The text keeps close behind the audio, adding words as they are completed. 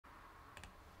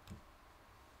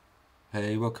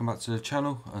Hey, welcome back to the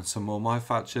channel and some more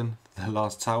MyFaction. The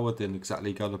last tower didn't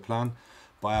exactly go to plan,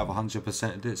 but I have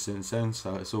 100%ed it since then,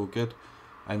 so it's all good.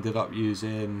 I ended up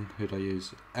using, who'd I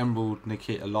use? Emerald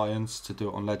Nikita Lions to do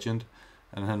it on Legend,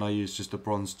 and then I used just a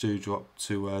bronze dewdrop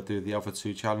to do the other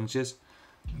two challenges.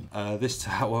 This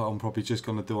tower I'm probably just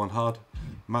going to do on hard.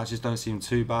 Matches don't seem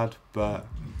too bad, but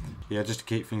yeah, just to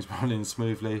keep things running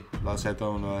smoothly. Like I said, I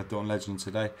don't want to do it on Legend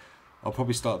today. I'll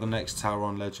probably start the next tower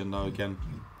on Legend though again.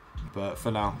 But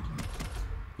for now,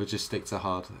 we'll just stick to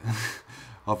hard.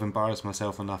 I've embarrassed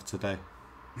myself enough today.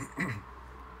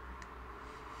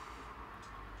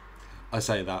 I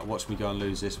say that, watch me go and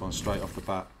lose this one straight off the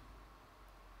bat.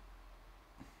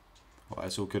 Alright,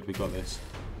 it's all good, we got this.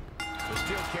 The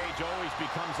steel cage always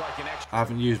becomes like an extra. I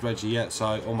haven't used Reggie yet,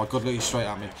 so oh my god, look, he's straight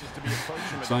at me.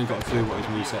 So I ain't got a clue what his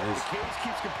moveset is.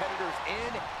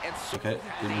 Okay,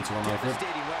 didn't need to run over it.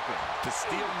 The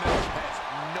steel mesh has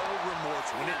no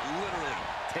remorse when it literally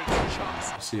takes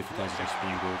chunks. Let's see if he does those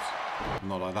springboards.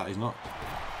 Not like that, he's not.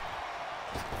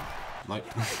 Nope.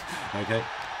 Okay.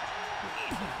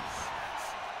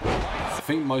 I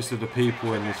think most of the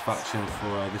people in this faction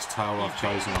for this tower I've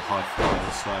chosen are high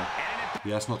flyers, so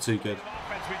yeah, it's not too good.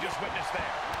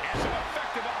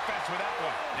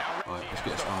 Alright, let's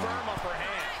get started.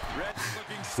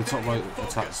 The top right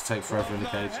attacks take forever in the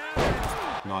cage.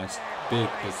 Nice. Big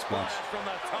splash.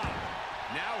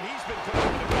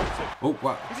 Oh,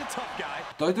 wow.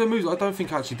 Did I do a move? I don't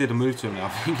think I actually did a move to him now. I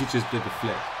think he just did a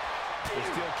flip.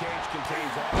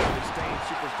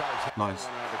 Nice.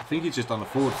 I think he's just done a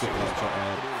forward flip with that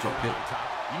drop kick.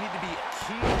 You need to be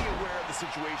keenly aware of the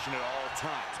situation at all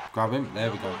times. Grab him.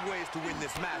 There we go. Ways to win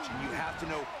this match, and you have to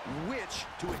know which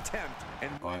to attempt.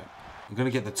 And right. I'm going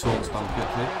to get the taunts done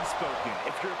quickly.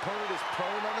 If your opponent is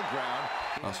prone on the ground,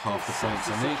 that's half the points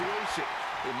I need.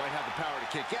 They might have the power to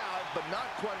kick out, but not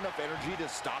quite enough energy to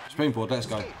stop. Springboard, let's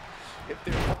go.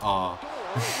 Ah.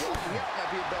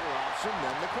 Might be a better option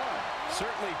than the climb.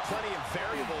 Certainly plenty of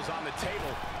variables on the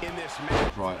table in this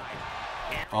match. Right.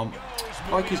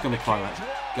 Like he's going to climb out.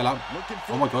 Get up.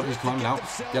 Oh my god, he's climbing out.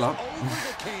 Get up.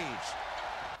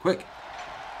 Quick.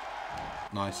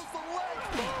 Nice.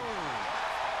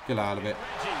 Get out of it.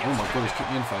 Oh my god, he's kicked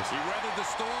me in the face.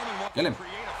 Get him.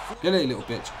 Get it, little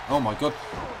bitch. Oh my god.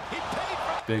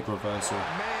 Big reversal.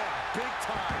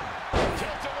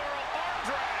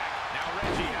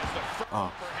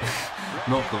 Ah.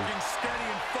 Not cool.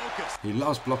 He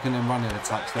loves blocking and running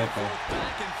attacks there, though.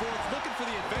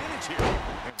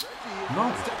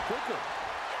 No.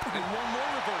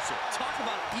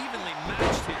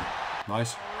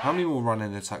 Nice. How many more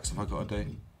running attacks have I got to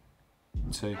do?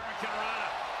 2.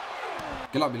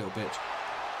 Get up, you little bitch.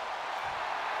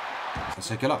 I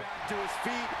said get up.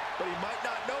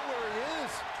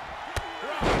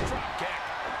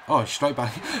 Oh, he's straight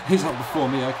back. He's up before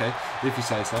me, okay. If you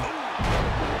say so. That's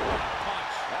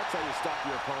how you stop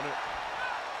your opponent.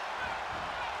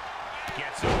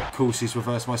 Of course, he's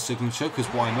reversed my signature, because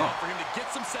why not? For him to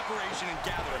get some separation and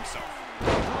gather himself.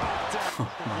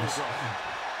 Nice.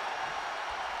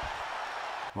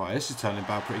 Right, this is turning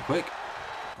bad pretty quick.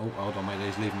 Oh, hold on, mate,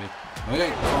 he's leaving me.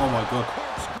 Okay. Oh my god.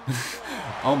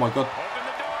 Oh my god.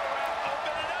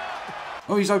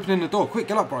 Oh, he's opening the door. Quick,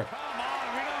 get up, bro.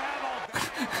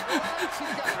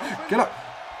 Get up.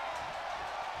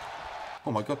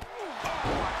 Oh my god.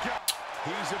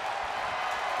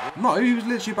 No, he was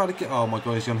literally about to get. Oh my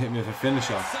god, he's going to hit me with a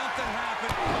finisher.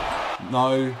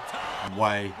 No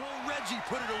way.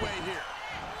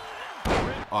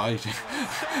 Oh,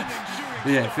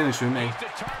 yeah, finish with me.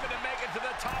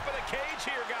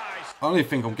 I don't even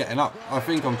think I'm getting up. I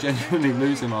think I'm genuinely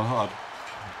losing on hard.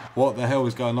 What the hell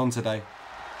is going on today?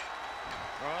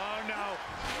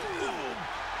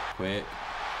 Quick.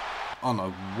 Oh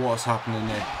no, what's happening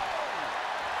there?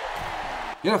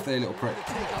 Get off there, little prick.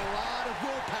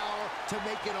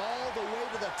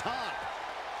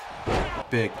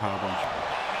 Big power bomb.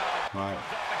 Right.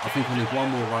 I think I need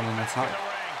one more running attack.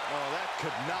 Oh, that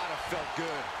could not have felt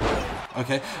good.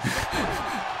 Okay.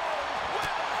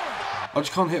 I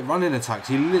just can't hit running attacks.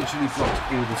 He literally blocks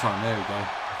all the time. There we go.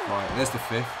 Right, there's the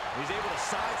 5th. He's able to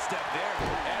sidestep there.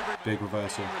 Big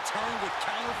reversal. Return with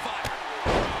counter fire.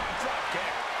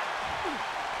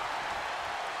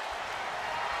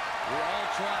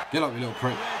 Get up, you little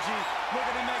prick.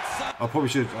 I probably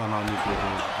should. Oh no, I needed to do it.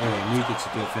 Oh, yeah, I needed to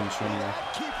do a finisher anyway.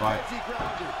 Right.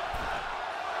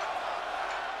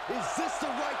 Is this the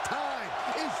right time?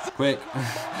 Quick.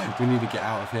 We need to get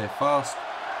out of here fast.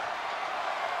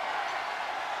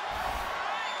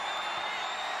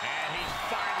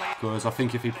 Because I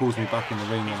think if he pulls me back in the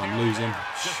ring and I'm losing,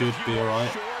 should be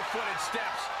alright.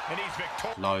 And he's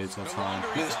victorious. Loads of time.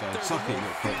 Let's go. Suck it, little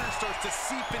prick.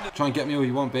 Try and get me all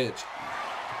you want, bitch.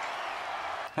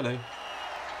 Hello.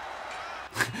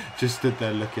 Just stood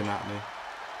there looking at me.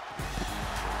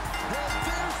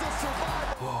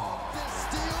 Oh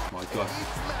my god.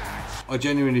 I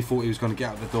genuinely thought he was going to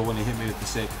get out the door when he hit me with the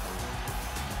sig.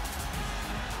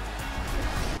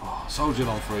 Oh, soldiered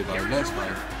on through though. Let's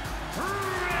go.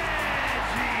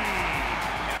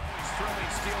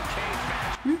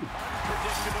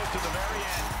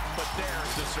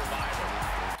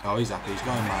 Oh, he's happy. He's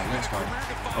going mad. Let's go.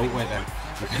 Oh, wait then.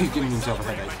 He's giving himself a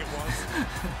headache.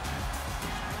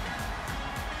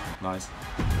 Nice.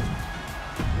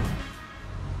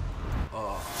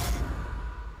 Oh.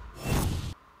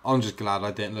 I'm just glad I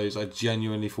didn't lose. I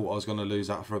genuinely thought I was going to lose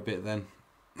that for a bit then.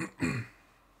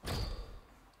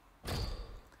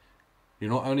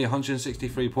 You're not only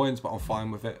 163 points, but I'm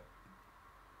fine with it.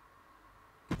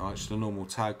 Alright, just a normal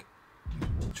tag.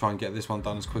 Try and get this one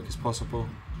done as quick as possible.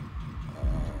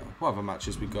 What other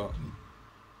matches we got?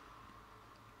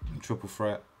 Triple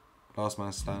threat. Last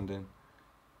man standing.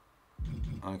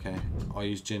 Okay, I'll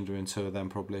use Jinder in 2 of them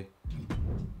probably.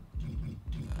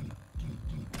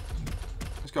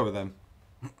 Let's go with them.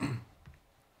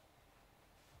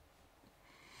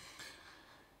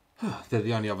 They're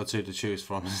the only other 2 to choose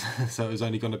from, so it was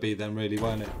only going to be them really,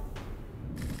 weren't it?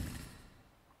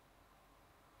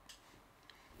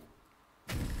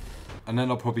 And then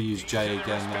I'll probably use Jay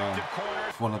again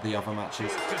for one of the other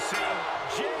matches.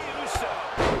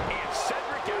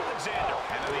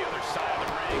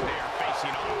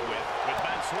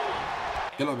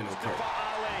 Get on me, little prick.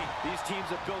 These teams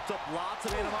have built up lots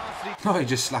of animosity. Oh, he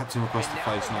just slapped him across the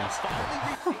face. Nice. I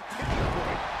would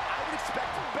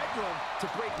expect Bedlam to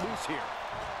break loose here.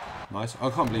 Nice. I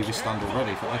can't believe he's stunned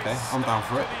already. Okay, I'm down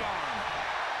for it.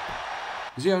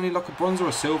 Is he only like a bronze or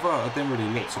a silver? I didn't really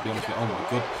look, to be honest with you. Oh my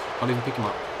god. Can't even pick him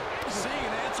up. Seeing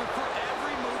an answer for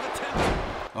every move attempted.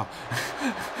 Oh.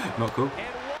 Not cool.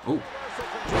 Oh.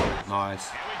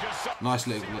 Nice. Nice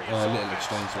little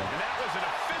exchange there. And that was an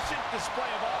efficient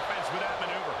display of offense with that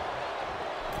maneuver.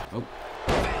 Oh.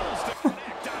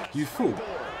 You fool.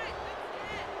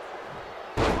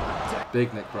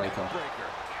 Big neck breaker.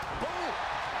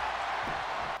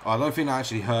 Oh, I don't think that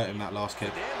actually hurt him, that last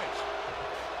kick.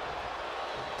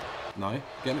 No,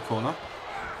 get in the corner.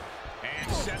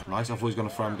 Nice, I thought he was going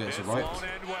to throw him against the right.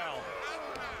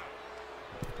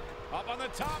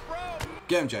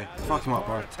 Get him, Jay. Fuck him up,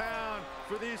 bro.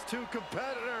 For these 2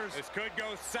 competitors. This could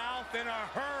go south in a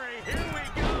hurry. Here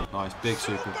we go. Nice, big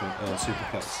super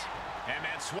pets.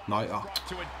 Nice. Oh.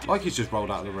 Like he's just rolled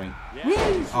out of the ring.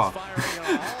 Oh.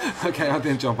 Okay, I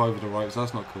didn't jump over the ropes.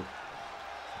 That's not cool.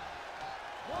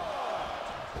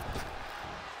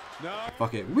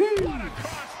 Fuck it. Woo!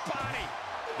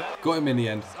 Got him in the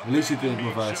end. At least he didn't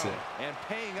reverse it. And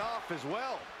paying off as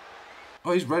well.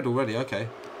 Oh, he's red already. Okay,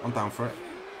 I'm down for it.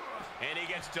 And he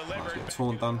gets delivered. Nice, get the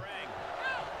taunt done.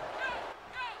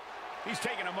 He's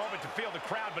taking a moment to feel the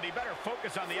crowd, but he better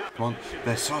focus on the opposition. Come on,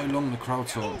 they're so long, the crowd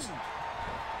taunts.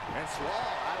 And Swall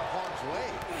out of harm's way.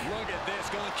 Look at this,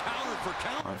 going counter for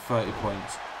counter. Alright, 30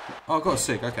 points. Oh, I got a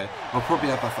sig, okay. I'll probably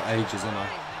have that for ages, isn't I?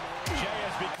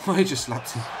 Oh, he just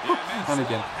slapped him. And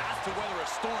again.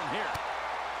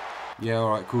 Yeah,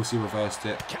 alright, cool, he reversed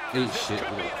it. Eat shit,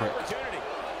 little prick.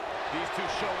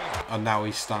 And now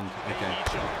he's stunned again.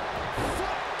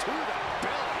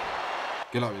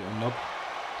 Get up, you little knob.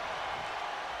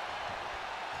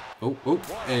 Oh, oh,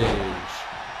 hey.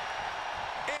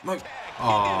 No.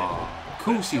 Ah,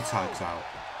 cool, he tags out.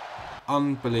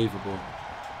 Unbelievable.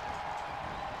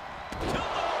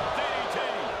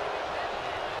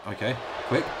 Okay,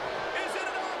 quick.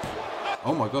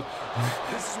 Oh my god.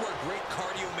 This is where great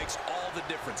cardio makes all the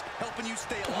difference, helping you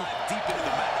stay alive deep into the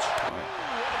match. Right.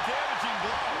 What a damaging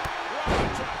blow. What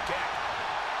a drop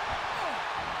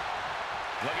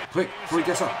kick. Quick, before he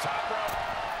gets up.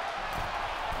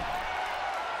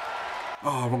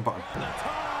 Oh, wrong button.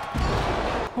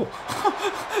 Oh.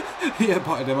 He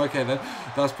headbutted him. Okay then,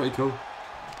 that's pretty cool.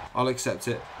 I'll accept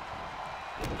it.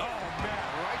 Oh man,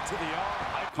 right to the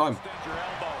arm. Climb.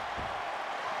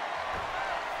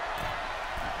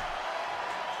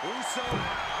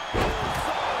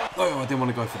 Oh, I didn't want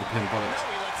to go for the pin, bollocks.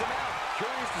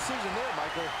 Curious decision there,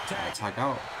 Michael. Tag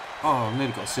out. Oh, I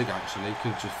nearly got a sig actually.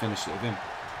 Could have just finished it with him.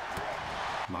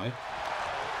 No.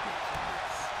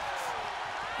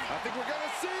 I think we're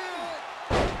gonna see it.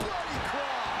 Bloody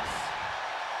cross.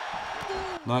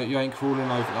 No, you ain't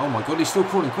crawling over. Oh my god, he's still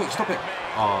crawling. Quick, stop it.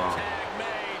 Oh.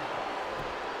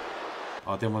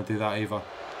 I didn't want to do that either.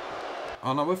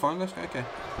 Oh no, we're fine. Let's go. Okay.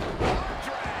 Very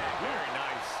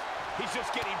nice. He's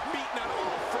just getting beaten on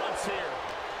all fronts here.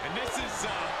 And this is,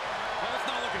 well, it's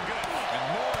not looking good. And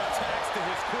more attacks to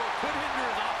his core could hinder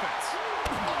his offense.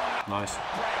 Nice.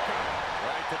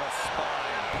 Right to the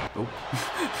spine. Oh.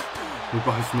 We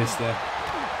both missed there.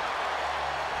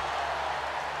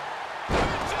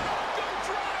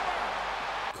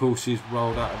 Cool, she's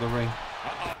rolled out of the ring.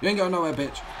 You ain't going nowhere,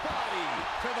 bitch. Body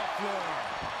to the floor.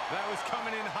 That was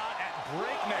coming in hot at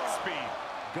breakneck speed.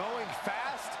 Going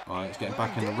fast. Alright, it's getting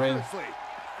back in the ring. Whip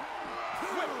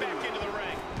back into the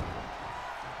ring.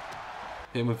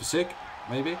 Hit him with a sig,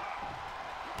 maybe.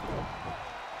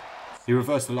 He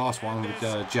reversed the last one with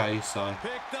Jay, so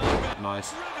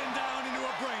nice.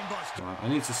 Right, I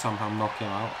need to somehow knock him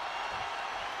out.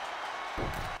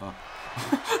 Oh.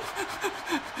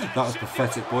 That was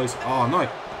pathetic, boys. Oh, no.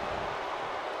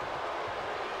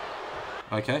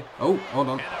 Okay. Oh, hold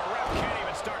on.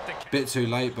 Bit too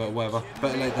late, but whatever.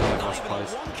 Better late than never, I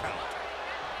suppose.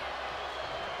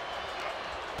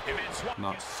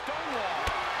 No.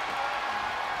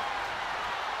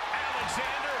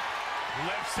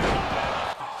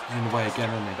 He's in the way again,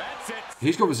 isn't he?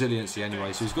 He's got resiliency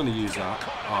anyway, so he's going to use that.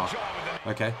 Ah,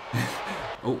 okay.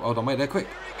 Oh, hold on, wait there, quick.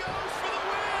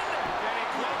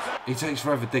 He takes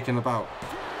forever dicking about.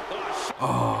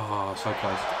 Oh, so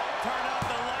close.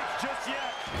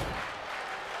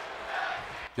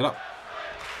 Get up.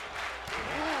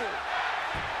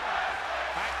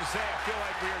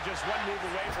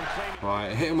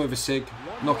 Right, hit him with a sig,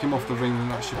 knock him off the ring, and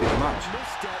that should be the match.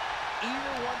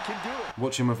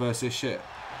 Watch him reverse this shit.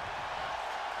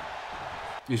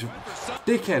 He's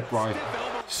dickhead, bro.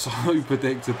 So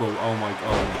predictable. Oh my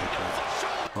god.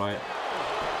 Right.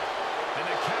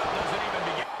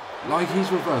 Like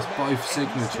he's reversed both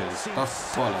signatures. That's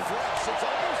solid.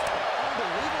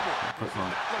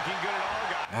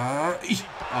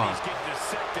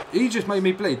 He just made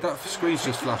me bleed. That screen's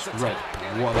just flashed red.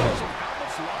 What the hell?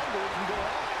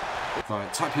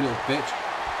 Right, tap you little bitch.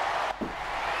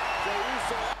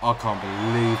 I can't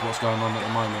believe what's going on at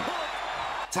the moment.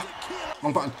 Tap.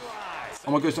 Wrong button.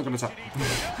 Oh my god, it's not going to tap.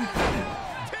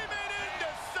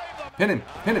 Pin him.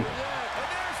 Pin him.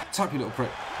 Tap, you little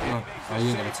prick. No, oh, you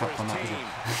ain't going to tap on that, is it?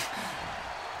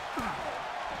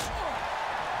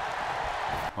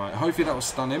 Right, hopefully that will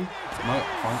stun him. No,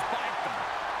 fine.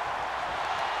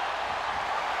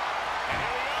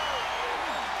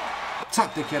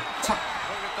 Tap, dickhead. Tap.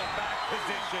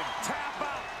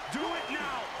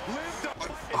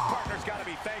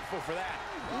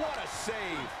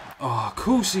 Oh, of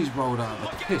course he's rolled out of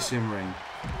the pissing ring.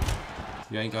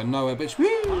 You ain't going nowhere, bitch. Woo!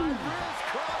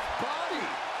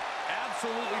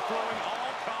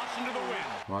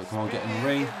 Right, come on, get in the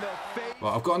ring.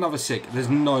 Right, I've got another sig. There's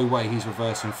no way he's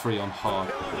reversing 3 on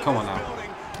hard. Come on now.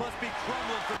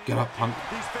 Get up, punk.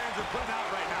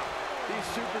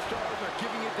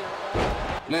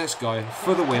 Let's go.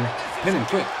 For the win. Pin him,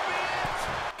 quick.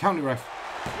 County ref.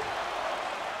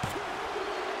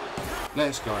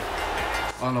 Let's go.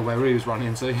 I don't know where he was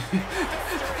running to.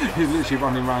 He's literally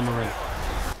running around the ring.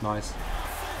 Nice.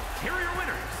 Here are your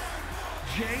winners,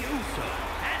 Jey Uso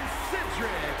and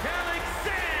Cedric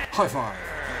Alexander. High five.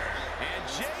 And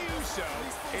Jey Uso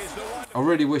is the one. I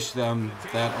really wish they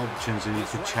had options and you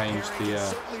could change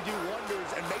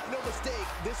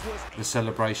the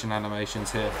celebration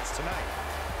animations here.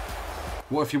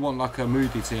 What if you want like a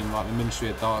movie team like the Ministry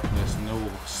of Darkness and they're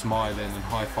all smiling and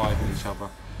high-fiving each other?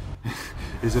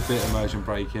 It's a bit immersion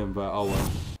breaking, but oh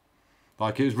well.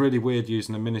 Like, it was really weird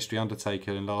using the Ministry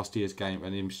Undertaker in last year's game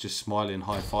and he was just smiling,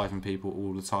 high-fiving people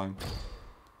all the time.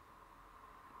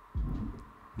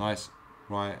 Nice.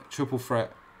 Right, triple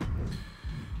threat.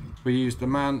 We used the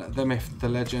man, the myth, the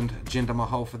legend, Jinder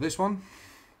Mahal for this one.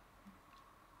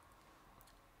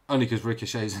 Only because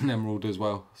Ricochet's an emerald as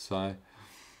well, so...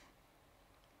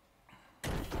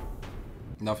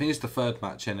 Now, I think it's the third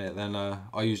match in it, then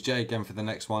I'll use Jay again for the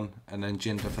next one, and then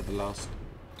Jinder for the last.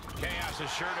 Chaos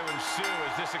is sure to ensue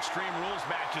as this Extreme Rules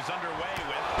match is underway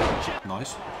with...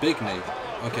 Nice. Big knee.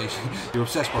 Okay, you're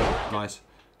obsessed by it. Nice.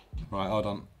 Right, hold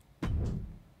on.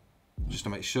 Just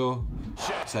to make sure.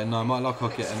 So, no, my luck, I'll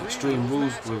get an Extreme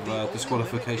Rules with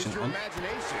disqualification on.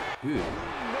 Ooh.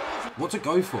 What to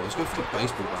go for? Let's go for the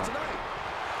baseball bat.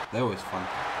 They're always fun.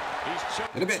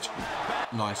 Get a bitch.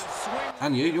 Nice.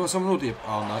 And you want someone audio?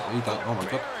 Oh no, you don't. Oh my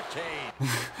god.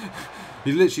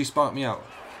 He literally sparked me out.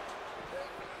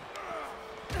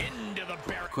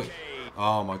 Quick.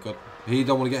 Oh my god. He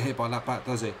don't want to get hit by that bat,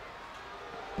 does he?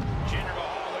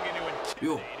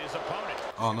 Yo.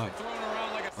 Oh no.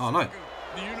 Oh no.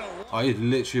 Oh, he's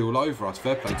literally all over us.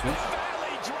 Fair play to him.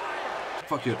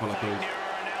 Fuck you, Apollo Creed.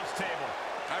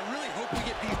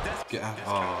 Get out.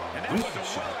 Oh,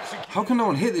 how can no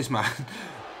one hit this man?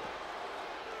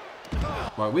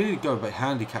 Right, we need to go a bit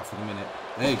handicap for the minute.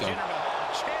 There you go.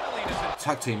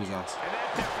 Tag team his ass.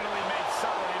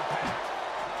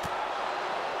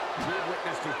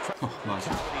 Oh, nice.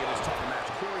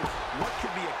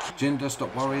 Jinder,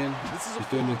 stop worrying. He's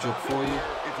doing the job for you.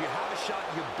 If you have a shot,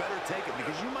 you better take it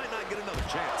because you might not get another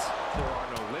chance. There are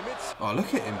no limits. Oh,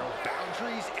 look at him. No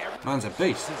boundaries. Man's a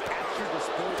beast. Every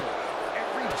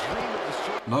dream of the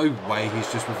street. No way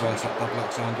he's just reversed that double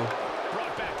axe handle.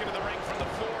 Brought back into the ring from the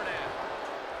floor now.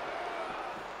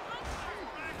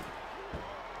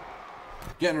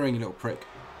 Get in the ring, you little prick.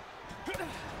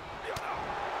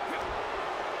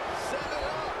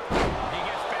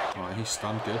 Alright, he's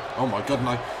stunned, good. Oh my god,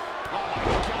 no.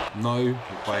 No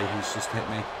way, he's just hit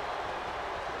me.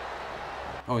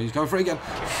 Oh, he's going for it again.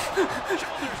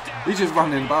 He's just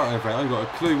running about over it. I ain't got a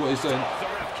clue what he's doing.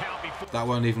 That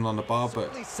weren't even on the bar,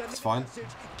 but it's fine.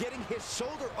 Getting his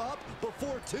shoulder up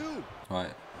before two.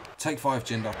 Right. Take 5,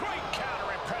 Jinder. Great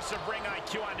counter, impressive ring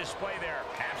IQ on display there.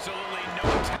 Absolutely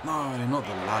No, not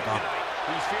the ladder.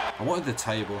 I wanted the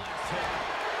table.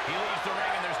 He leaves the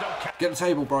ring and there's no count. Get the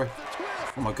table, bro.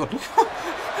 Oh my god.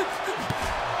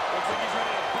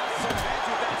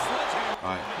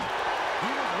 Alright.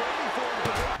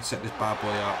 Set this bad boy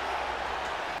up.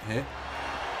 Here.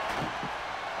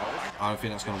 I don't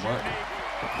think that's going to work.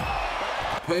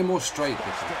 Put him more straight this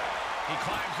time. He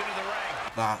climbs into the ring.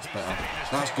 That's better.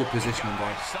 That's good positioning,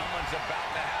 boy. Someone's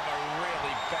about to have a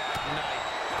really bad night.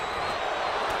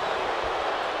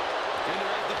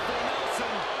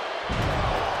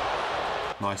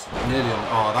 Nice. Nearly on.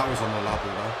 Oh, that was on the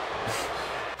ladder though.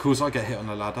 Of course I get hit on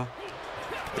the ladder.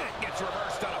 That gets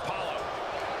reversed on Apollo.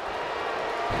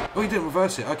 Oh, he didn't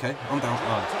reverse it. Okay, I'm down.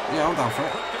 Oh, yeah, I'm down for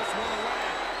it.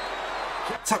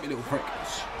 Tap me, little prick.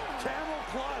 Camel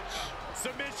clutch.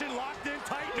 Submission locked in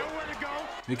tight, nowhere to go.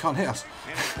 He can't hit us.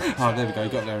 Oh, there we go. He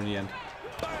got there in the end.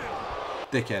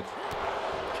 Dickhead.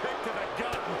 Kick to the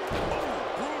gut.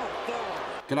 Brutal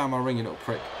forward. Get out of my ring, you little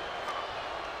prick.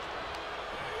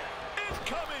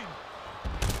 Incoming.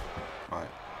 Right.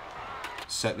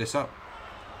 Set this up.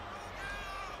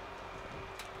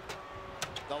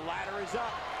 The ladder is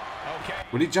up. Okay.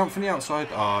 Will he jump from the outside?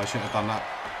 Oh, I shouldn't have done that.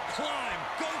 Climb.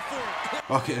 Go for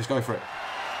it. Okay, let's go for it.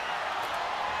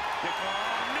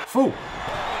 Full.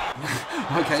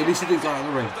 Okay, at least he didn't go out of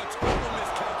the ring. The total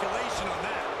miscalculation on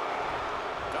that.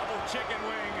 Double chicken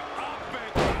wing. Up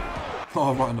and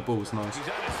Oh, right on the balls. Nice. he's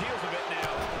on his heels a bit now.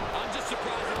 I'm just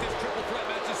surprised that this triple threat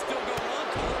match is still going on,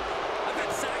 Cole. I bet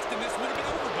Saxton this would have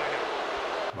been over by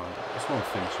now. Right, let's one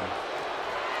finish him.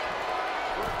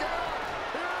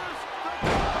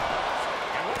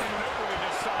 And what a maneuver we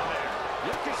just saw there.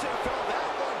 Ricochet felt that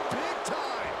one big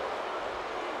time.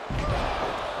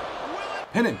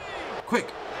 Pin him. Quick.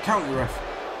 Counter ref.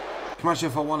 Come on,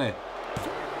 if I want it.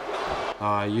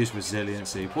 Ah, use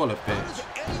resiliency. What a bitch. Does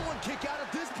anyone kick out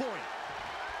at this point?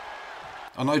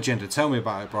 I know, Jinder. Tell me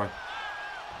about it, bro.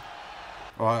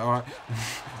 Alright, alright.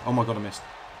 Oh my god, I missed.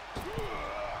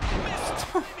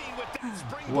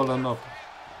 What a knob.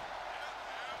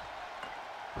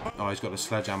 Oh, he's got a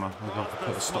sledgehammer. I've got to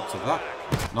put a stop to that.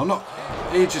 No, I'm not.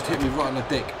 He just hit me right in the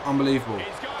dick. Unbelievable. He's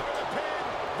going for the pin.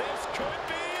 This could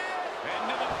be it.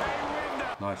 Into the pay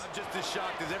window. Nice. Just as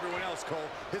shocked as everyone else, Cole.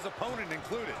 His opponent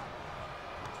included.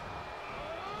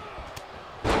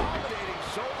 Dominating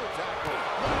shoulder tackle.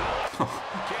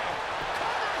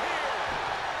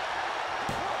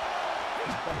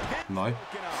 No.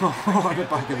 Right the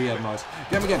back of the head, nice.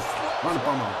 Get him again. Right in the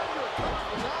bum.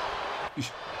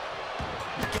 Eesh.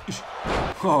 Eesh.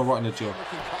 Oh, right in the jaw.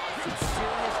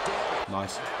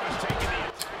 Nice.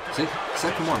 See?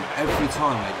 Second one. Every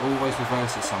time they always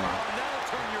reverse it somehow. That'll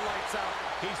turn your lights out.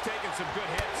 He's taking some good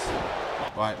hits.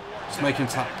 Right. Let's make him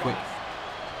tap quick.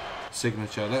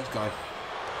 Signature. Let's go.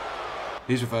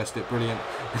 He's reversed it. Brilliant.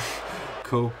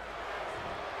 Cool.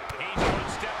 He's one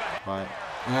step ahead. Right.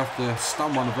 I'm going to have to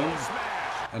stun one of them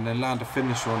and then land a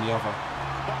finisher on the other.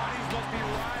 Bodies must be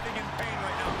writhing in pain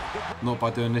right now. Not by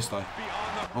doing this though.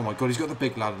 Oh my god, he's got the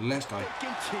big ladder. Let's go.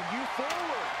 Continue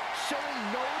forward,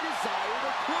 showing no desire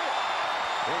to quit.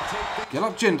 We'll take things. Get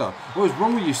up, Jinder. What is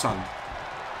wrong with you, son?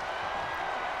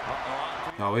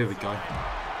 Oh, here we go.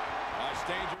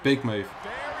 Big move.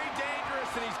 Very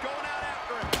dangerous, and he's going out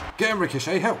after him. Get him,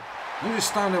 Ricochet. Help. You just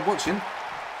stand there watching.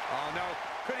 Oh no,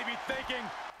 could he be thinking?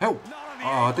 Help.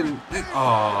 Oh, I didn't.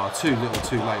 Oh, too little,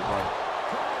 too late, bro.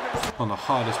 On the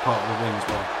hardest part of the ring as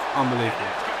well. Unbelievable.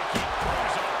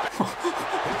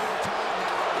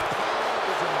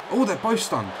 Oh, they're both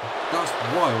stunned. That's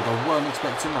wild. I weren't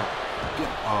expecting that.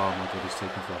 Oh my god, he's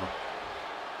taking forever.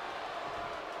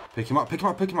 Pick him up, pick him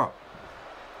up, pick him up.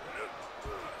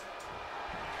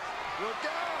 Look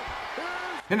out!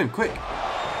 Hit him, quick.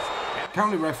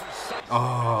 Counter ref.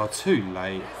 Oh, too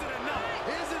late.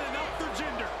 Is it enough for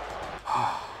Jinder?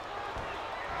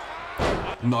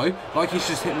 No, like he's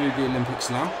just hit me with the Olympic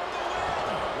slam. Right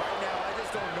now, I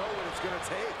just don't know what it's going to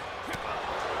take.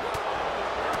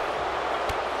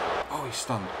 Oh, he's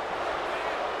stunned.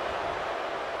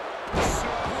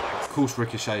 Of course,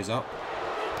 Ricochet's up.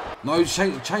 No,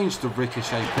 change the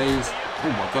Ricochet, please. Oh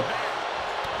my god.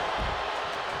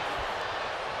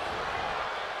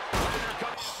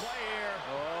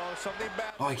 Oh, something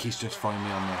bad. Like he's just throwing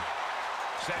me on there.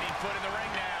 Setting foot in the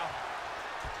ring now.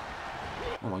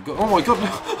 Oh my god, oh my god.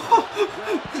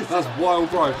 That's wild,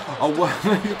 bro. I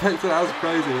wasn't expecting that. That's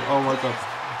crazy. Oh my god.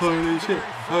 Holy shit,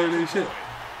 holy shit.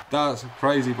 That's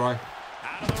crazy, bro.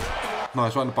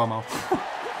 Nice, right in the bum hole.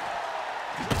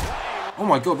 Oh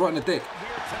my god, right in the dick.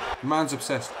 Man's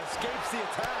obsessed. Escapes the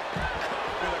attack.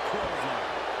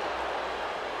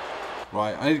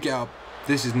 Right, I need to get up.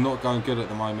 This is not going good at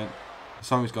the moment.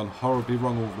 Something's gone horribly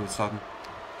wrong all of a sudden.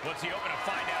 What's he hoping to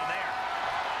find down there?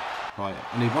 Right,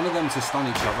 I need one of them to stun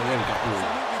each other. There we go.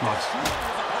 Oh, nice.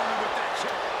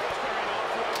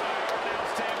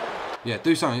 Yeah,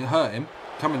 do something. Hurt him.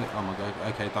 Come in. Oh my god.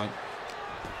 Okay, don't.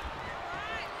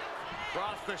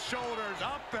 Cross the shoulders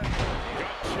up and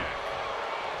gut check.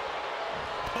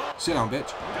 Sit down,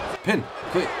 bitch. Pin.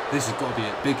 Quick. This has got to be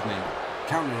it. Big knee.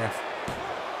 Counter ref.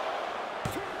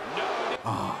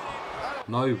 Oh,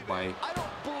 no way. I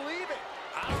don't believe it.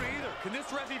 I don't either. Can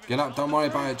this ref even... Get up. Don't worry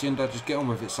about it, Jinder. Just get on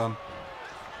with it, son.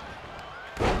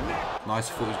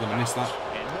 Nice. I thought he was going to miss that.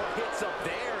 And more hits up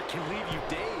there can leave you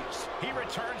dazed. He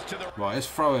returns to the... Right, let's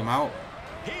throw him out.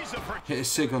 He's a... Hit a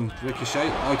sig on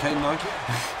Ricochet. Okay, no.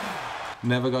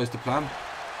 Never goes to plan.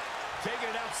 Taking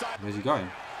it outside. Where's he going?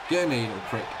 Get in here, you little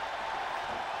prick.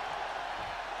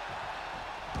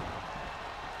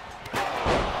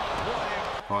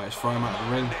 Right, let's throw him out of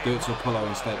the ring. Do it to Apollo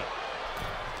instead.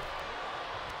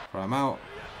 Throw him out.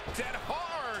 Dead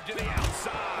hard to the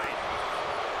outside.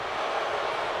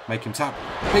 Make him tap.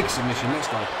 Big submission. Let's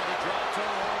go.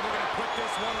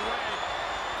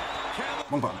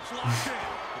 One button.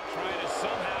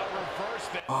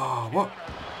 Oh, what?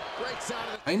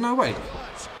 Ain't no way.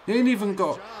 He ain't even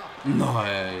got...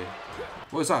 No.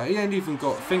 What is that? He ain't even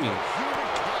got thingy.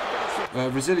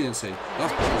 Resiliency.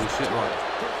 That's bullshit, right?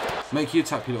 Make you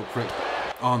tap, you little prick.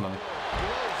 Oh no.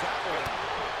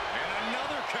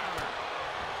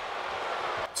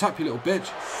 Tap, you little bitch.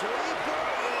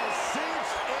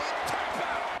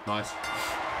 Nice.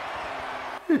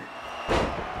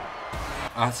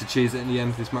 I had to cheese it in the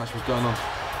end. This match was going on.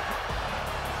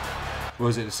 What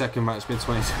was it? The second match been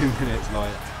 22 minutes.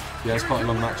 Like, yeah, it's quite a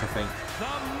long match, I think.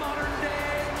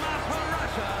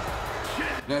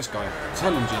 Let's go.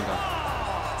 Tell him, Jinder.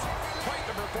 Quite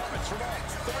the performance from all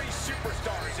 3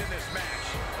 superstars in this match.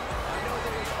 I know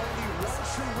there is only one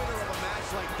true winner of a match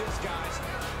like this, guys,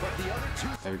 but the other 2.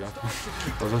 There we go. I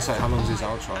was gonna say, how long is his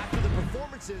outro? After the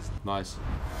performances. Nice.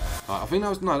 I think that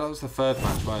was that was the 3rd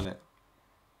match, wasn't it?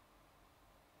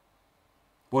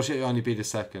 Or should it only be the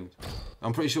 2nd?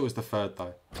 I'm pretty sure it was the 3rd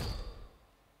though.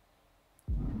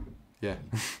 Yeah,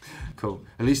 cool.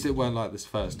 At least it weren't like this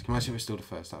first. Can you imagine it was still the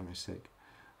 1st? That would be sick.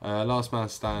 Last man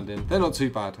standing. They're not too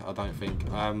bad, I don't think.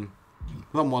 Won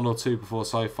 1 or 2 before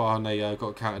so far, and they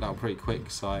got counted out pretty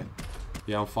quick. So,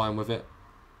 yeah, I'm fine with it.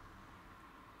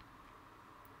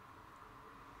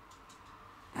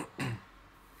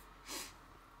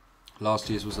 Last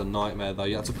year's was a nightmare though.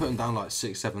 You had to put them down like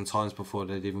 6-7 times before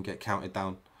they'd even get counted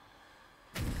down.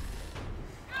 You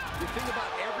think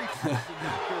about every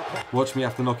Watch me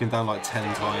have to knock him down like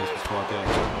 10 times before I do it.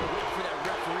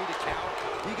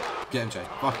 Get him, Jay.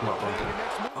 Fuck him up, bro.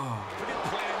 Oh.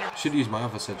 Should use my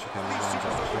other Cedric Allen. Trying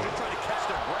to catch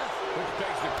their breath, which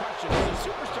begs the question: does the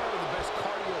superstar with the best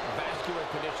cardiovascular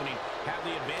conditioning have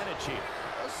the advantage here?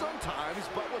 Sometimes,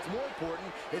 but what's more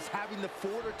important is having the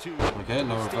fortitude. Okay,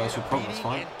 no reversal problem, that's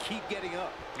fine. And keep getting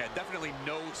up. Yeah, definitely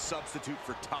no substitute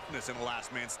for toughness in a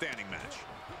last man standing match.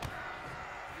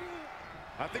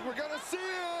 I think we're gonna see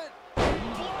it.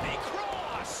 Bloody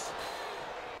cross.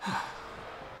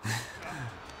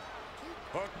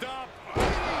 Hooked up.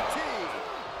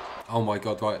 Oh my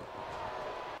god, right.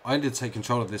 I need to take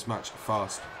control of this match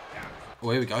fast. Oh,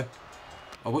 here we go.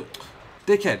 Oh, what?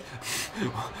 Dickhead.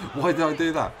 Why did I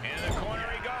do that? In the corner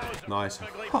he goes. Nice.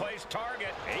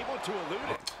 Target, able to elude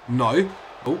it. No.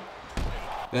 Oh.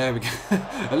 There we go.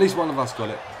 At least one of us got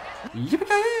it.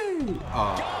 Yippee-ki-yay!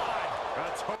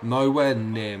 Ah. Nowhere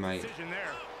near, mate.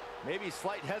 Maybe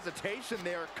slight hesitation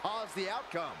there caused the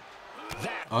outcome.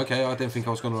 Okay, I didn't think I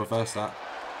was going to reverse that.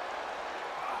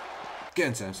 Get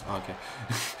in, Sam. Oh, okay.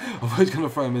 I was going to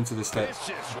throw him into the step.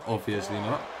 Obviously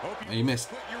not. Oh, you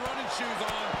missed.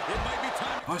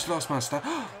 Nice last man stand.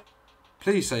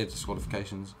 Please say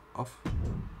disqualifications off.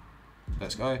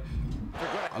 Let's go.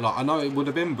 Like, I know it would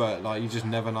have been, but like you just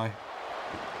never know.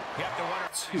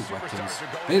 2 weapons.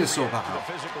 They need to sort that out.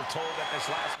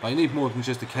 Like, you need more than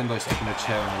just a kendo stick in a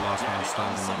chair and a last man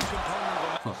standing on.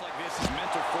 Huh.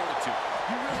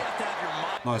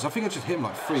 Nice. I think I just hit him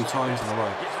like 3 times in a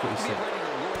row. It's pretty sick.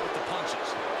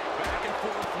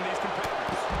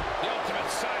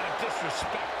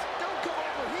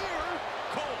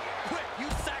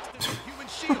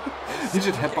 He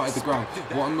just headbutted the ground.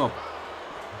 What a knob.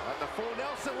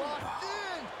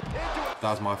 That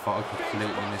was my fault. I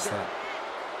completely missed that.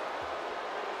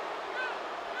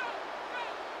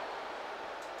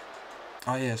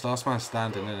 Oh yeah, it's last man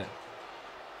standing, isn't it?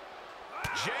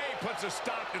 Jay puts a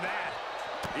stop to that.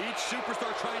 Each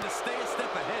superstar trying to stay a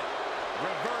step ahead.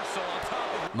 Reversal on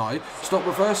top of... No, stop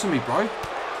reversing me, bro.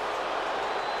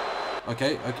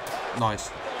 Okay, okay. Nice.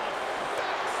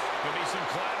 Could be some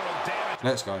collateral damage.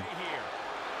 Let's go.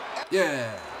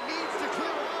 Yeah.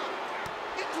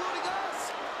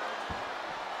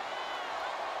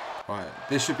 Right,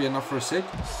 this should be enough for a sig.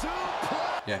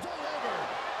 Yeah.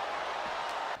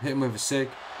 Hit him with a sig.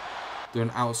 Do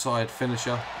an outside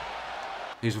finisher.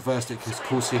 He's reversed it because of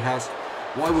course he has.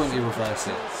 Why wouldn't he reverse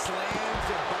it?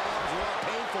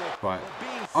 Right.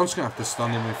 I'm just going to have to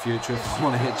stun him in future if I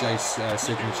want to hit Jay's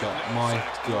signature. My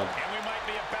God.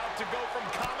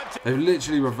 They've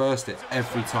literally reversed it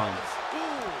every time.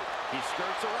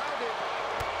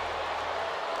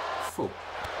 Full.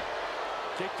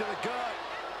 Kick to the gut.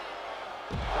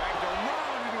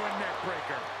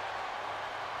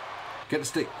 Get the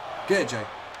stick. Get it, Jay.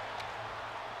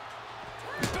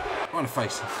 Right in the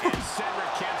face.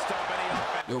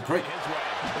 Little prick.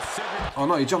 Oh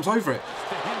no, he jumps over it.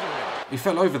 He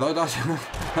fell over though. That's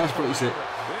pretty sick.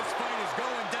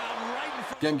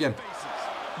 Get him, get him.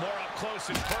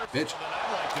 Bitch.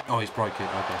 Oh, he's pro kick.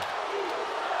 Okay.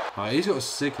 Alright, he's got a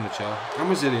signature and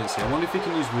resiliency. I wonder if he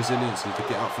can use resiliency to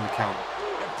get up from the count.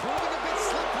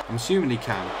 I'm assuming he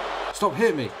can. Stop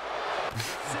hitting me.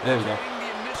 There we go.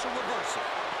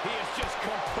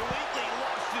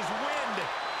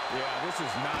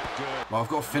 Well, I've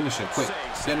got a finisher. Quick,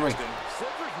 get in the ring.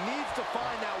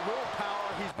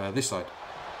 This side.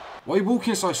 Why are you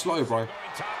walking so slow, bro?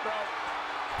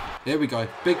 Here we go.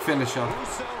 Big finisher.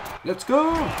 Let's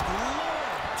go.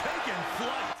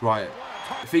 Right.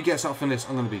 If he gets up from this,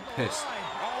 I'm going to be pissed.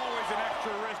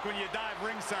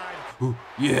 Ooh,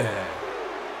 yeah.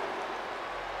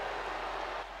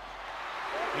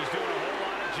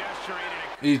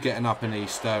 He's getting up and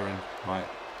he's stirring. Right.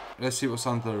 Let's see what's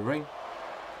under the ring.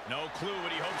 No clue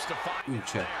what he hopes to find. Ooh,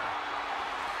 chair.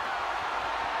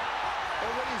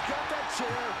 And when he's got that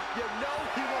chair, you know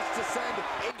he wants to send.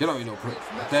 Get out, you little prick.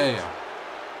 There you are.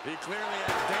 He clearly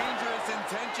has dangerous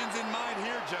intentions in mind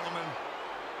here, gentlemen.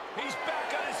 He's back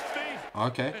on his feet.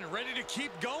 Okay. And ready to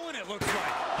keep going, it looks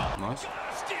like. Nice.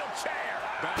 Steel chair.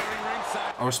 Battering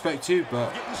ringside. I respect you,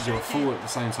 but you're a fool at the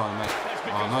same time, mate.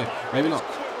 Oh no, maybe not.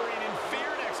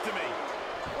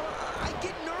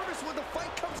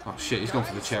 Oh shit, he's gone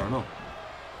for the chair and all.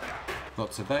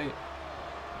 Not today.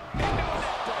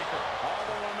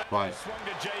 Right.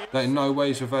 There in no way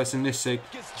he's reversing this sig.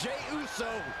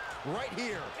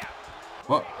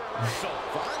 What?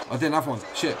 I didn't have one.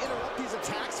 Shit.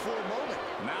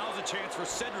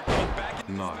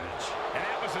 No.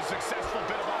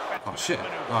 Oh shit.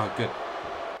 Oh good.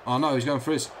 Oh no, he's going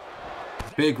for his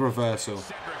big reversal.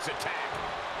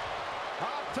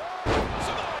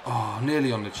 Oh,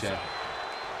 nearly on the chair.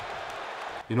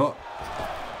 You know what?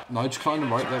 No, just climb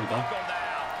him right. There we go.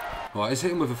 Right, let's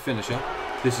hit him with a finisher.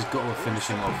 This has got to finish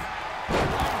him off.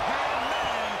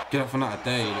 Get up from that.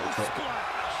 There, you little prick.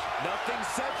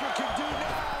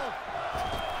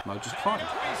 No, just climb.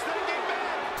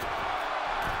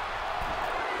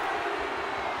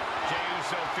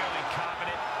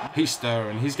 He's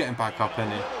stirring. He's getting back up, isn't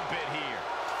he?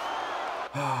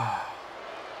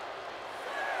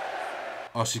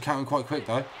 Oh, she's counting quite quick,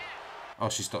 though. Oh,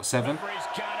 she's got 7.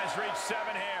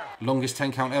 Longest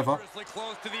 10 count ever.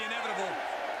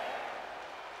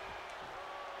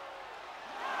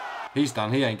 He's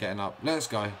done. He ain't getting up. Let's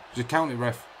go. Just count it,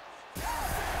 ref.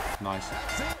 Nice.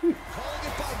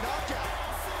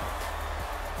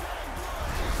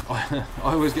 I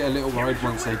always get a little worried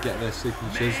once they get their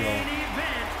signatures.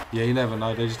 Yeah, you never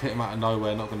know. They just hit him out of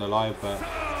nowhere, not going to lie. But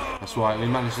that's right. We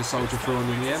managed to soldier through in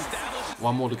the end.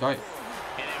 One more to go.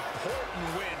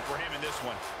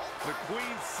 The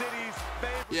Queen City's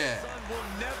favorite son will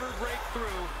never break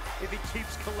through if he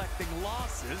keeps collecting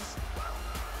losses.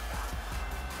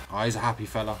 Oh, he's a happy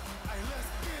fella.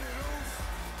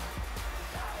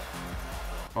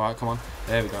 Alright, come on.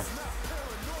 There we go.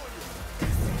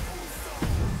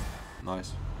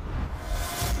 Nice.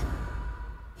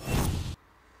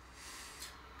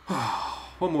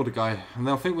 One more to go. And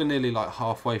then I think we're nearly like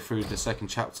halfway through the second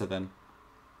chapter then.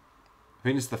 I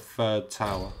think it's the third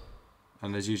tower.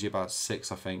 And there's usually about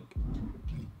 6, I think.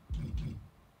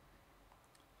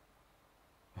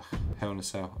 Hell in a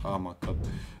Cell. Oh my god.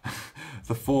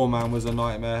 The 4-man was a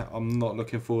nightmare. I'm not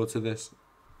looking forward to this.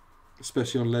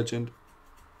 Especially on Legend.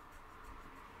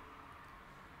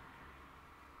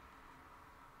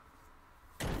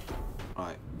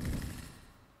 Right.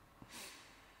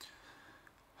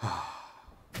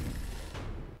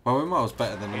 Well, we're miles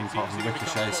better than them apart from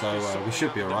Ricochet, so we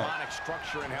should be alright.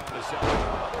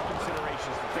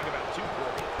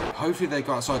 Hopefully they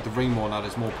go outside the ring more now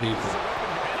there's more people.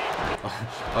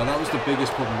 That was the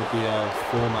biggest problem with the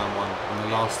 4-man one in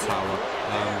the last tower.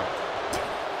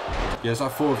 Yeah, it's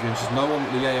like 4 of you and just no one,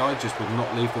 the AI just would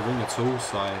not leave the ring at all,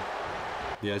 so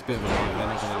yeah, it's a bit of a nightmare,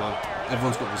 not gonna lie.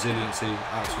 Everyone's got resiliency,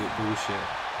 absolute bullshit.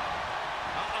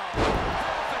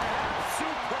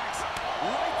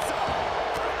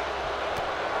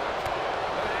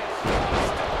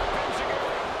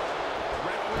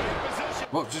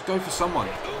 What? Just go for someone.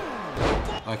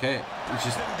 Okay, he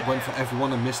just went for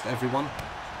everyone and missed everyone.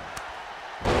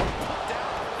 I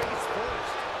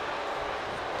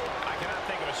cannot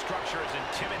think of a structure as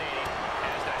intimidating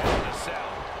as the Hell in a Cell.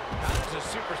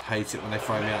 Hate it when they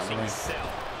throw me out of the ring. I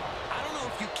don't know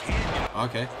if you can.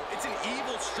 Okay. It's an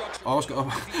evil structure. I was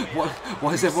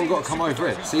why has everyone got to come over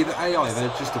it? See, the AI,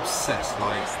 they're just obsessed.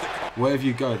 Like, wherever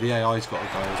you go, the AI's got to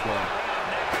go as well.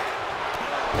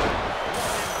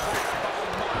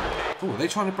 Oh, are they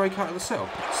trying to break out of the cell?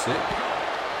 Sick.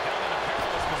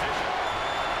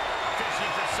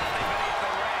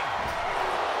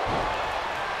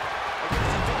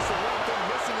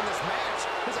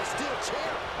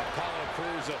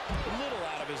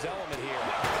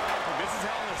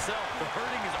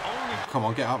 Come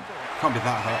on, get up. Can't be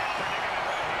that hurt.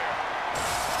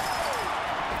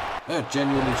 They're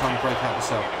genuinely trying to break out the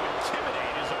cell.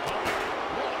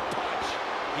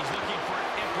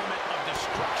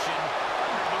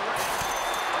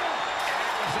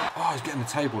 Oh, he's getting the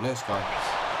table. Let's go.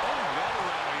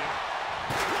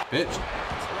 Bitch.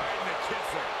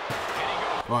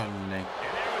 Right in the knee.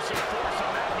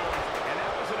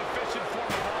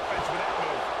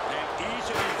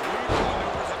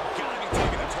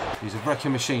 He's a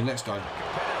wrecking machine. Let's go.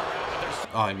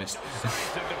 Oh, he missed.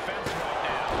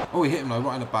 Oh, he hit him though,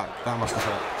 right in the back. That must have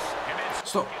hurt.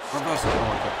 Stop. Reverse it. Oh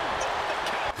my god.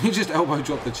 He just elbow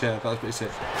dropped the chair. That was pretty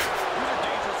sick.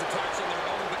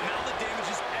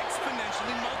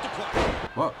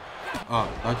 What? Oh,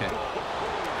 okay.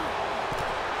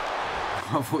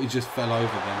 I thought he just fell over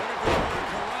then.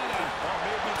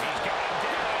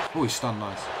 Oh, he's stunned.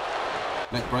 Nice.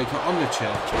 Neck breaker on the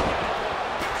chair.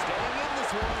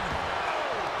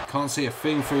 Can't see a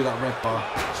thing through that red bar.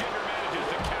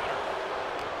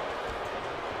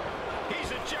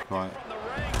 Right.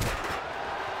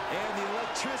 And the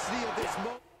electricity of this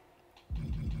moment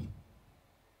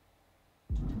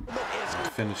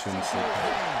Finish him.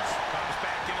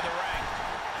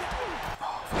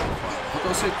 I've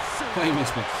got a sig. Oh, he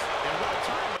missed me.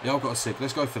 Yeah, I've got a sig.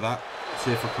 Let's go for that.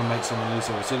 See if I can make someone use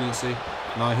their resiliency.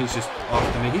 No, he's just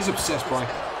after me. He's obsessed, Brian.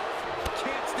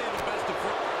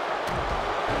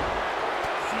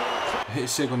 Hit a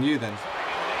sig on you then.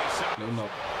 Little knob.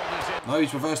 No,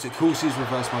 he's reversed it. Of course he's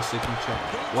reversed my signature.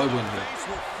 Why wouldn't he?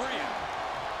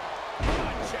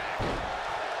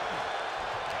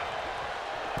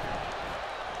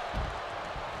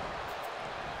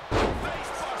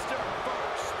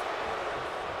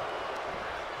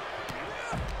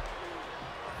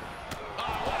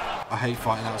 I hate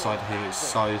fighting outside here. It's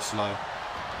so slow.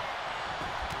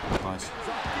 Nice.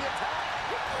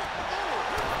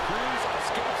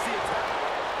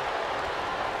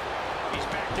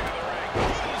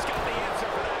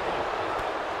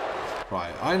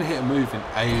 Right, I didn't hit a move in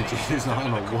ages. I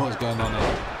don't know what's going on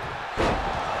here.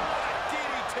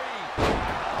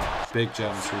 Big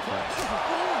German suplex.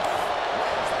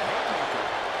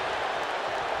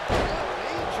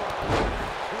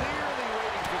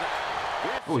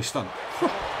 Oh, he's stunned.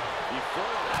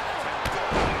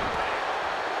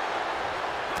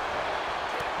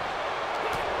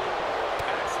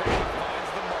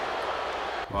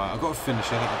 Right, I've got a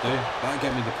finisher, that'll do. That'll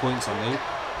get me the points I need.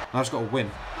 Now I've just got to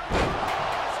win.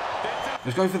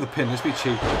 Let's go for the pin, let's be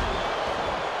cheeky.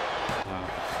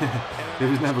 It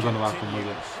was never going to happen, was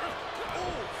it?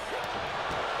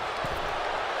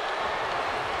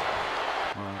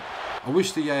 Right. I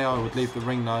wish the AI would leave the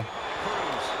ring though.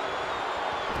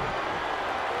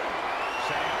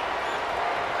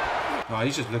 Oh,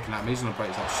 he's just looking at me. He's going to break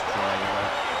this up straight away.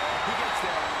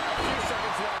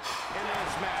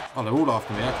 Oh, they're all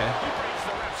after me. Okay.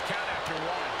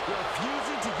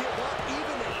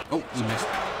 Oh, he missed.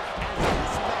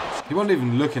 He wasn't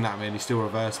even looking at me and he still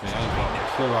reversed me. I ain't got a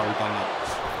clue how he done that.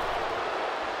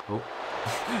 Oh.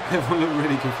 Everyone looked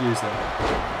really confused there.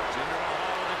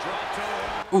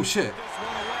 Oh shit.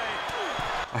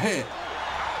 I hit it.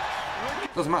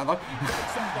 Doesn't matter though.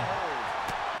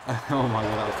 Oh my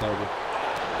god, that was terrible.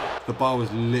 The bar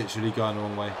was literally going the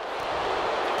wrong way.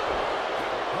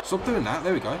 Stop doing that.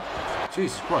 There we go.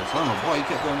 Jesus Christ. I don't know why you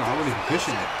kept doing that. I wasn't even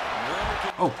pushing it.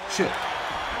 Oh shit.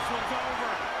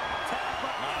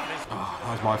 Oh,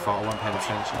 that was my fault. I wasn't paying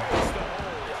attention.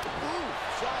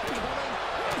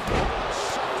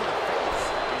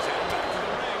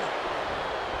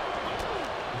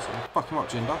 Fuck him up,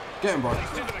 Jinder. Get him, bro.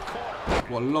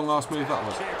 What a long ass move that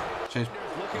was. Change.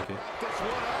 Okay.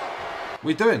 What are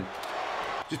you doing?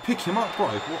 Just pick him up, bro.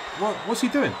 What's he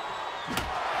doing?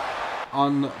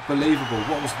 Unbelievable.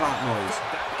 What was that noise?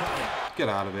 Get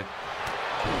out of here.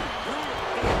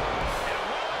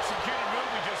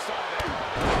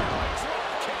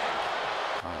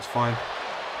 That's fine.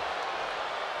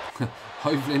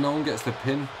 Hopefully no one gets the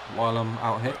pin while I'm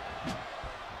out here.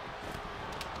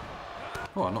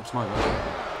 Oh, I knocked him over.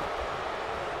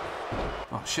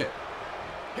 Oh, shit.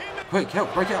 Quick,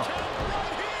 help, break it out.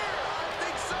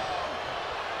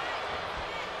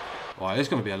 Alright, it's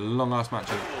going to be a long-ass match.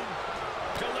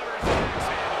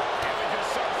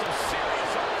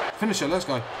 Finish it, let's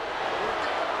go.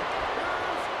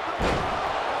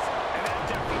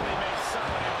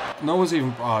 No one's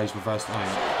even... Oh, he's reversed. Oh,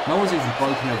 yeah. No one's even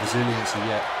broken their resiliency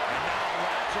yet.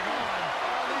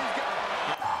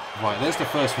 Right, there's the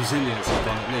first resiliency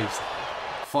done at least.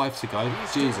 5 to go.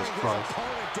 Jesus Christ.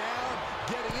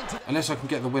 Unless I can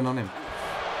get the win on him.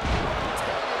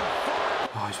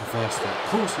 Oh, he's reversed it. Of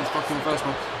course he's fucking reversed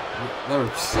my... They're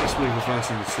obsessively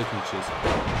reversing the signatures.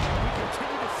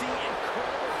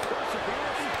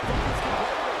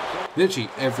 Literally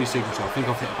every signature. I think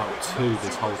I've hit about 2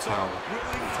 this whole tower.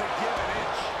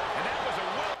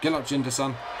 Get up, Jinder,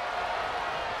 son.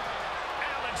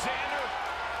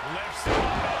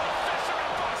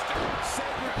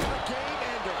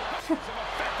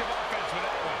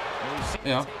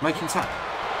 Yeah, make him tap.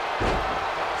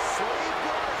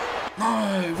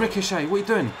 No, Ricochet, what are you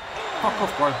doing? Fuck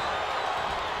off, bro.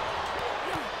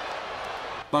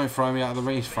 Don't throw me out of the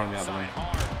ring. He's throwing me out of the ring.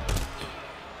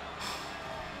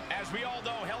 As we all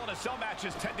know, Hell in a Cell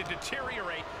matches tend to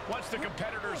deteriorate once the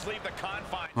competitors leave the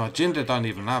confines. Oh, Jinder don't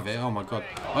even have it. Oh my god.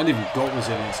 I ain't even got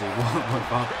resiliency. What my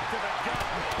god.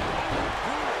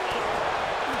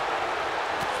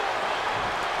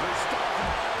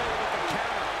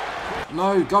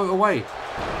 No, go away.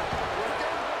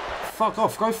 Fuck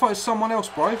off. Go fight someone else,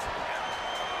 bro.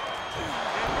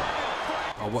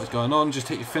 Oh, what's going on? Just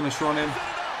hit your finisher on him.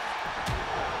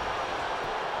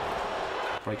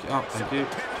 Break it up. Thank you.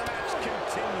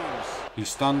 He's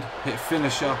stunned. Hit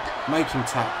finisher. Make him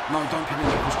tap. No, don't pin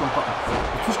him. Push one button.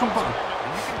 Push one button.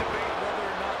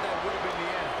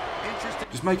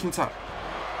 Just make him tap.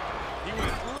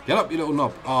 Get up, you little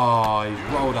knob. Oh, he's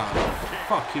rolled out of the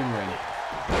fucking ring.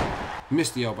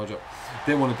 Missed the elbow drop.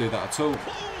 Didn't want to do that at all.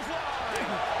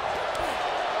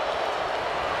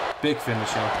 Big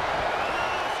finisher.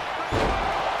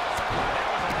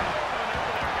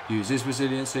 Use his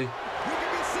resiliency.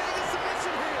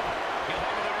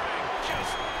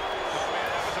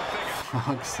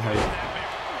 Fuck's sake.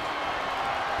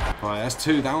 Right, that's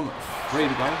 2 down. 3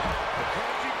 to go.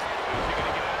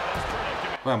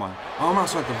 Where am I? Oh, I'm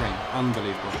outside the ring.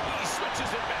 Unbelievable.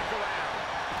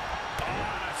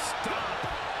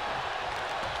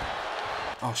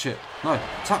 Oh shit. No.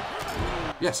 Tap.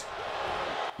 Yes.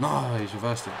 No, he's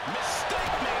reversed it.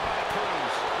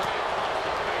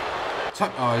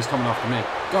 Tap. Oh, he's coming after me.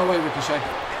 Go away, Ricochet.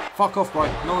 Fuck off, bro.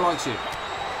 No one likes you.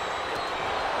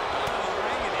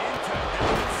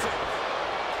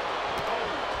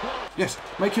 Yes.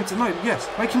 Make him tap. No, yes.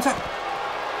 Make him tap.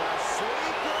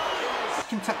 Make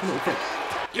him tap a little bit.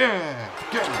 Yeah.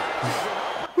 Get him.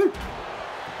 Woo.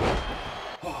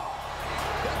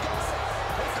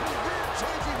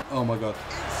 Oh my god.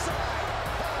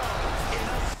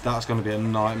 That's going to be a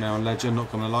nightmare on Legend, not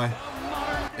going to lie.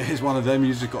 It is one of them,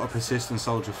 you just got to persist and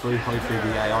soldier through. Hopefully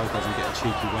the AI doesn't get a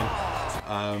cheeky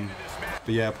win.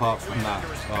 But yeah, apart from that,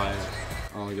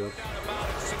 oh my god.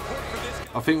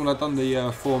 I think when I've done the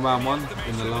 4-man one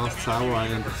in the last tower, I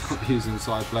ended up using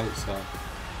side plates, so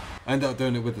I ended up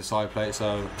doing it with the side plate,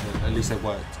 so at least it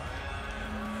worked.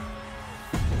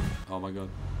 Oh my god.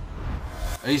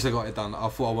 At least I got it done. I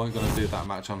thought I wasn't going to do that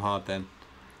match on hard then.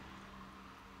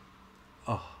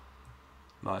 Oh,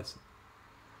 nice.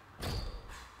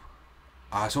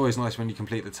 Ah, it's always nice when you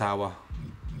complete the tower.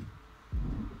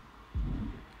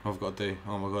 What I've got to do.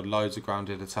 Oh my god, loads of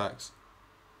grounded attacks.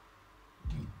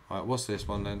 Alright, what's this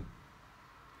one then?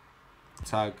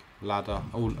 Tag, ladder.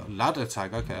 Oh, ladder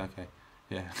tag. Okay, okay.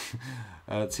 Yeah.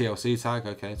 TLC tag.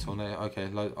 Okay, tornado. Okay.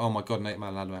 Oh my god, an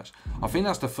 8-man ladder match. I think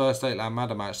that's the first 8-man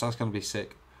ladder match. That's going to be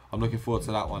sick. I'm looking forward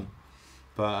to that one.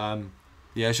 But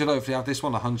yeah, I should hopefully have this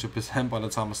one 100% by the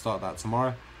time I start that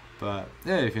tomorrow. But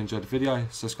yeah, if you enjoyed the video,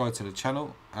 subscribe to the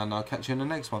channel, and I'll catch you in the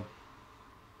next one.